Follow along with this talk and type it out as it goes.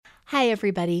Hi,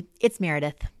 everybody. It's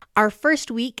Meredith. Our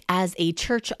first week as a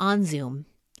church on Zoom,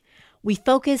 we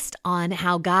focused on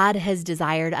how God has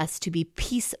desired us to be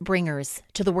peace bringers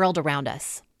to the world around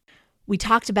us. We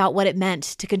talked about what it meant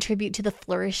to contribute to the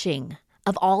flourishing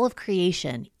of all of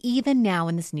creation, even now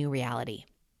in this new reality,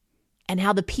 and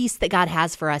how the peace that God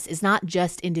has for us is not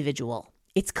just individual,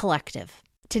 it's collective.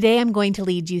 Today, I'm going to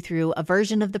lead you through a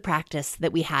version of the practice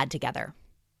that we had together,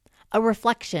 a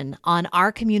reflection on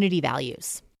our community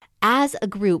values. As a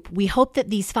group, we hope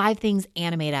that these 5 things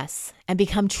animate us and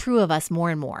become true of us more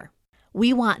and more.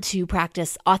 We want to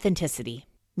practice authenticity,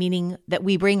 meaning that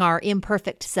we bring our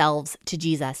imperfect selves to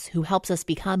Jesus, who helps us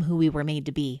become who we were made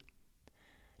to be.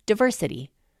 Diversity,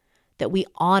 that we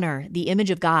honor the image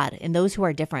of God in those who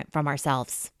are different from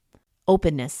ourselves.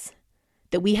 Openness,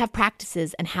 that we have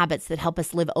practices and habits that help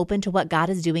us live open to what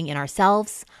God is doing in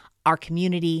ourselves, our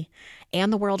community,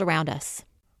 and the world around us.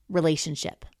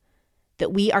 Relationship,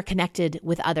 that we are connected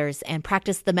with others and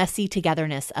practice the messy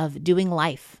togetherness of doing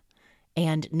life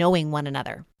and knowing one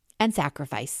another. And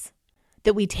sacrifice,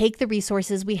 that we take the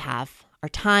resources we have, our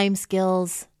time,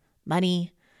 skills,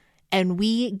 money, and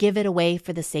we give it away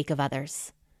for the sake of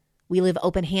others. We live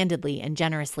open-handedly and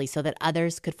generously so that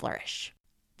others could flourish.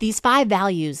 These 5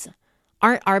 values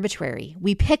aren't arbitrary.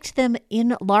 We picked them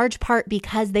in large part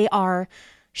because they are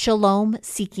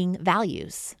shalom-seeking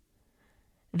values.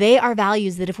 They are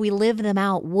values that if we live them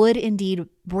out would indeed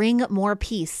bring more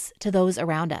peace to those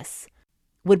around us,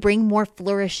 would bring more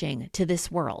flourishing to this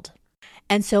world.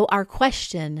 And so our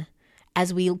question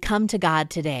as we come to God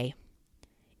today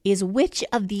is, which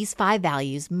of these 5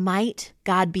 values might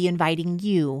God be inviting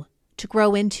you to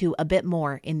grow into a bit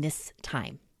more in this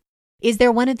time? Is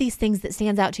there one of these things that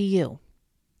stands out to you?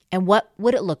 And what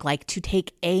would it look like to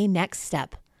take a next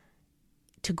step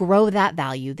to grow that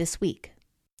value this week?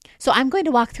 So I'm going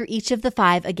to walk through each of the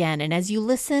 5 again, and as you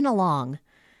listen along,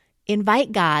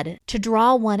 invite God to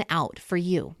draw one out for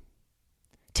you,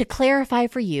 to clarify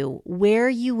for you where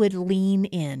you would lean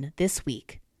in this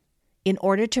week in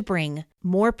order to bring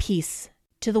more peace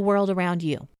to the world around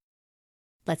you.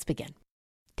 Let's begin.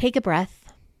 Take a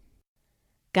breath.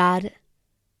 God,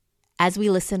 as we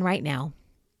listen right now,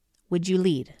 would you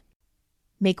lead?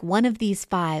 Make one of these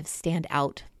 5 stand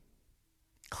out.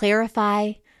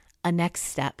 Clarify a next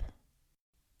step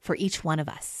for each one of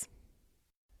us.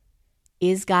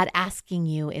 Is God asking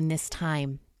you in this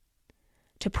time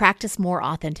to practice more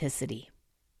authenticity?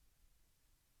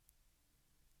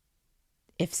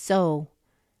 If so,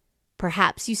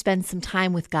 perhaps you spend some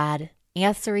time with God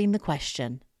answering the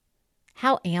question,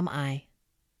 how am I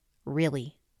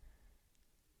really?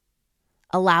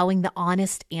 Allowing the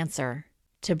honest answer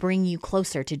to bring you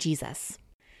closer to Jesus.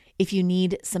 If you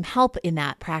need some help in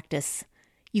that practice,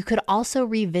 you could also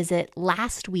revisit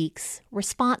last week's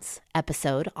response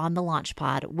episode on the Launch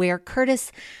Pod, where Curtis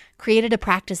created a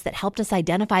practice that helped us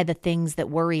identify the things that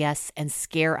worry us and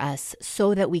scare us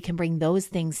so that we can bring those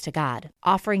things to God.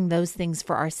 Offering those things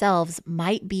for ourselves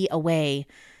might be a way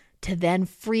to then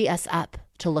free us up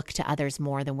to look to others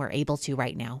more than we're able to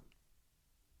right now.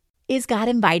 Is God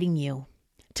inviting you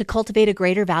to cultivate a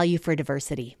greater value for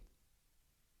diversity?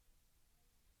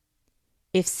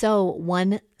 If so,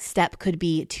 one step could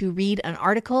be to read an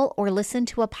article or listen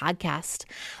to a podcast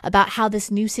about how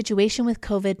this new situation with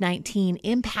COVID-19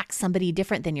 impacts somebody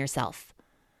different than yourself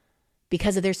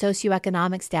because of their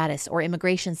socioeconomic status or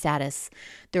immigration status,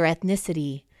 their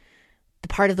ethnicity, the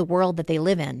part of the world that they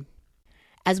live in.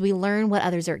 As we learn what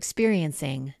others are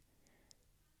experiencing,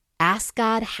 ask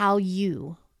God how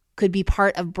you could be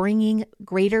part of bringing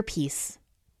greater peace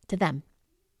to them.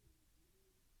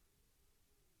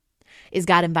 Is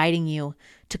God inviting you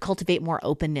to cultivate more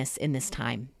openness in this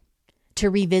time, to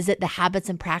revisit the habits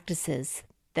and practices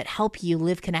that help you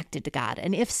live connected to God?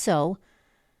 And if so,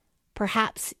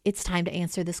 perhaps it's time to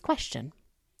answer this question.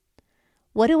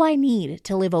 What do I need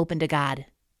to live open to God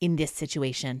in this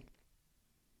situation?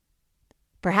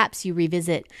 Perhaps you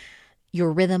revisit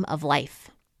your rhythm of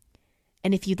life.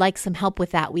 And if you'd like some help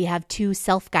with that, we have 2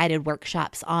 self-guided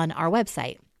workshops on our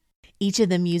website. Each of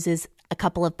them uses a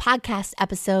couple of podcast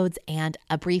episodes and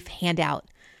a brief handout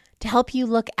to help you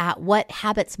look at what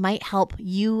habits might help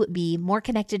you be more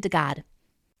connected to God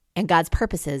and God's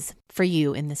purposes for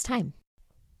you in this time.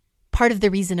 Part of the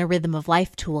reason a Rhythm of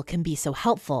Life tool can be so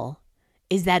helpful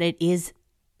is that it is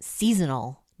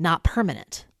seasonal, not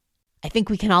permanent. I think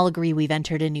we can all agree we've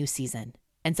entered a new season,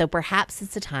 and so perhaps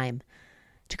it's a time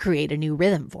to create a new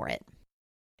rhythm for it.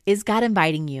 Is God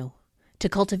inviting you to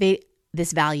cultivate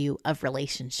this value of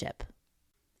relationship?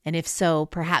 And if so,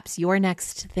 perhaps your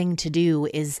next thing to do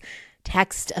is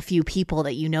text a few people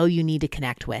that you know you need to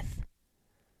connect with.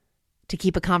 to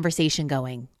keep a conversation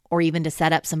going, or even to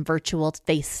set up some virtual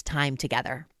FaceTime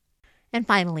together. And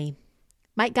finally,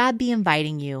 might God be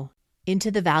inviting you into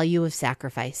the value of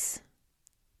sacrifice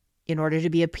in order to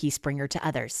be a peace bringer to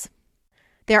others?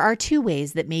 There are two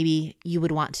ways that maybe you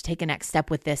would want to take a next step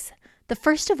with this. The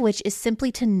first of which is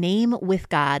simply to name with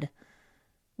God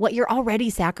what you're already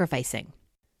sacrificing.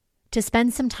 To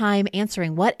spend some time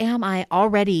answering, what am I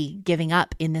already giving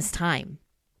up in this time?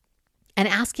 And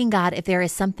asking God if there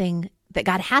is something that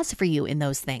God has for you in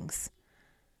those things.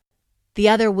 The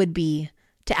other would be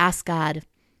to ask God,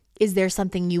 is there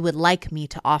something you would like me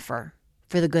to offer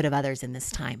for the good of others in this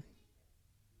time?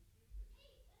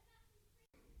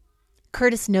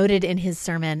 Curtis noted in his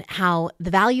sermon how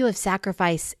the value of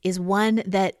sacrifice is one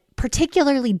that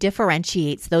particularly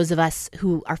differentiates those of us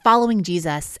who are following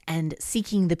Jesus and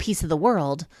seeking the peace of the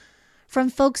world from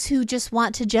folks who just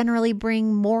want to generally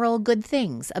bring moral good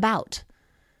things about.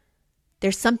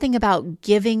 There's something about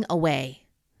giving away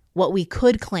what we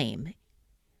could claim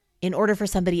in order for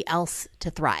somebody else to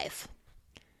thrive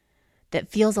that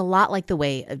feels a lot like the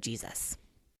way of Jesus.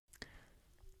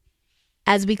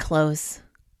 As we close,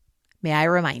 may I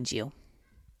remind you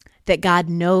that God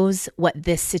knows what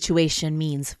this situation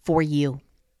means for you.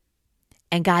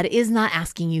 And God is not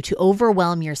asking you to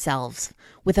overwhelm yourselves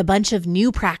with a bunch of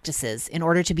new practices in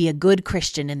order to be a good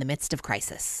Christian in the midst of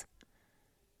crisis.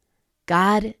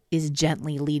 God is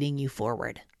gently leading you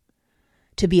forward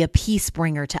to be a peace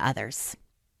bringer to others,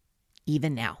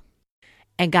 even now.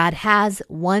 And God has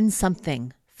won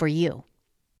something for you.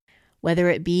 Whether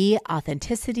it be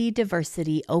authenticity,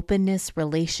 diversity, openness,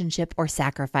 relationship, or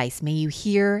sacrifice, may you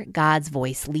hear God's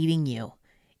voice leading you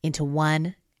into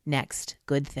one next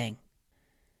good thing,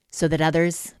 so that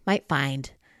others might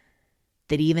find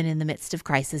that even in the midst of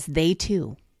crisis, they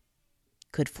too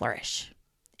could flourish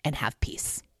and have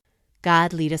peace.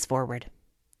 God, lead us forward,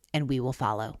 and we will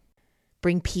follow.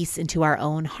 Bring peace into our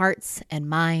own hearts and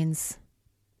minds.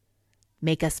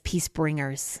 Make us peace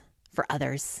bringers for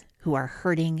others who are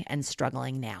hurting and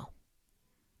struggling now.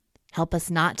 Help us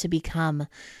not to become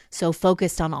so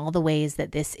focused on all the ways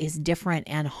that this is different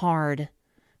and hard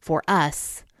for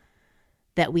us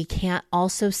that we can't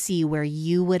also see where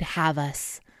you would have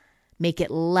us make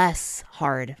it less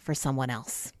hard for someone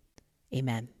else.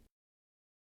 Amen.